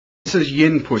This is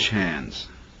yin push hands.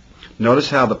 Notice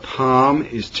how the palm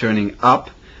is turning up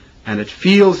and it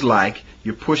feels like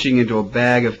you're pushing into a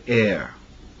bag of air.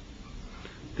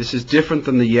 This is different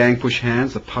than the yang push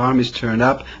hands. The palm is turned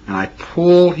up and I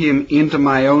pull him into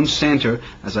my own center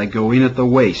as I go in at the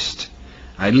waist.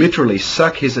 I literally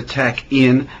suck his attack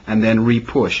in and then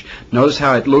re-push. Notice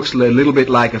how it looks a little bit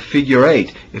like a figure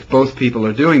eight if both people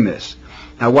are doing this.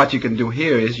 Now what you can do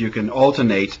here is you can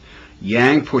alternate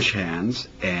yang push hands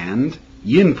and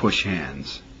yin push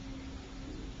hands,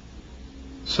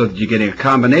 so that you're getting a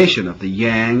combination of the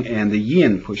yang and the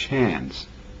yin push hands.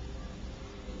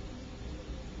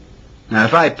 Now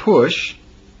if I push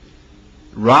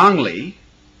wrongly,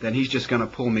 then he's just going to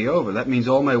pull me over. That means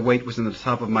all my weight was in the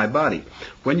top of my body.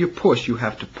 When you push, you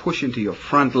have to push into your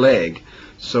front leg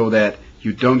so that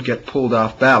you don't get pulled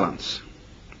off balance.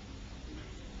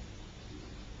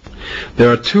 There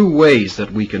are two ways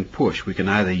that we can push. We can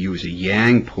either use a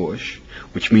yang push,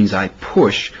 which means I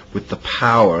push with the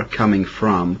power coming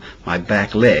from my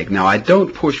back leg. Now, I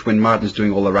don't push when Martin's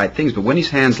doing all the right things, but when his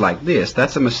hand's like this,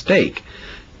 that's a mistake.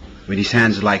 When his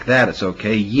hand's like that, it's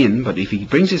okay, yin, but if he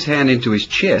brings his hand into his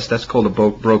chest, that's called a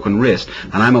broken wrist,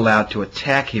 and I'm allowed to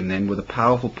attack him then with a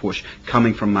powerful push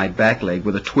coming from my back leg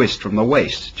with a twist from the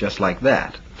waist, just like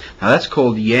that. Now, that's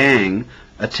called yang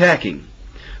attacking.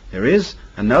 There is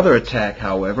another attack,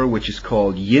 however, which is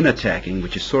called yin attacking,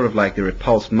 which is sort of like the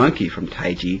repulsed monkey from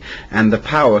Tai Chi, and the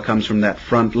power comes from that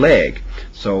front leg.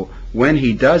 So when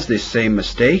he does this same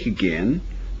mistake again,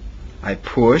 I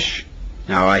push.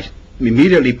 Now I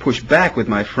immediately push back with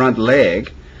my front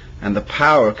leg, and the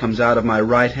power comes out of my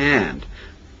right hand,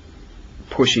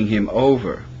 pushing him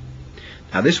over.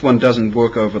 Now this one doesn't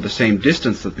work over the same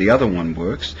distance that the other one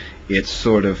works. It's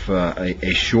sort of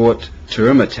a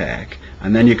short-term attack,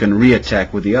 and then you can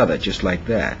re-attack with the other, just like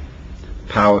that.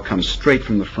 Power comes straight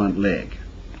from the front leg.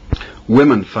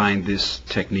 Women find this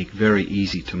technique very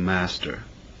easy to master.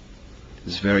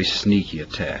 It's a very sneaky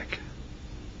attack.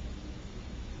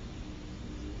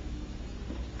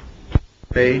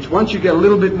 Once you get a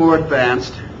little bit more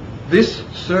advanced, this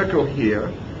circle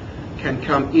here can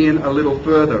come in a little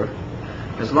further.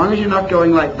 As long as you're not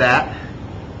going like that,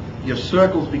 your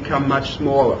circles become much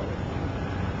smaller.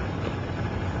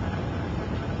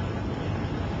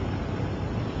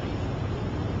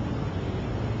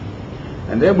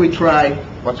 And then we try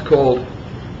what's called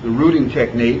the rooting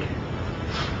technique,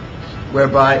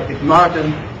 whereby if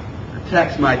Martin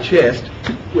attacks my chest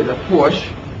with a push,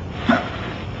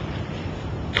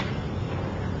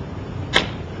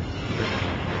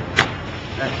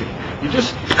 that's it. You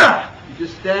just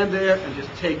stand there and just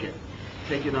take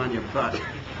it on your butt.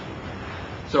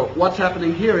 So what's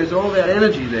happening here is all that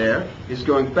energy there is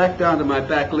going back down to my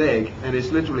back leg and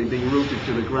is literally being rooted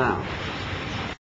to the ground.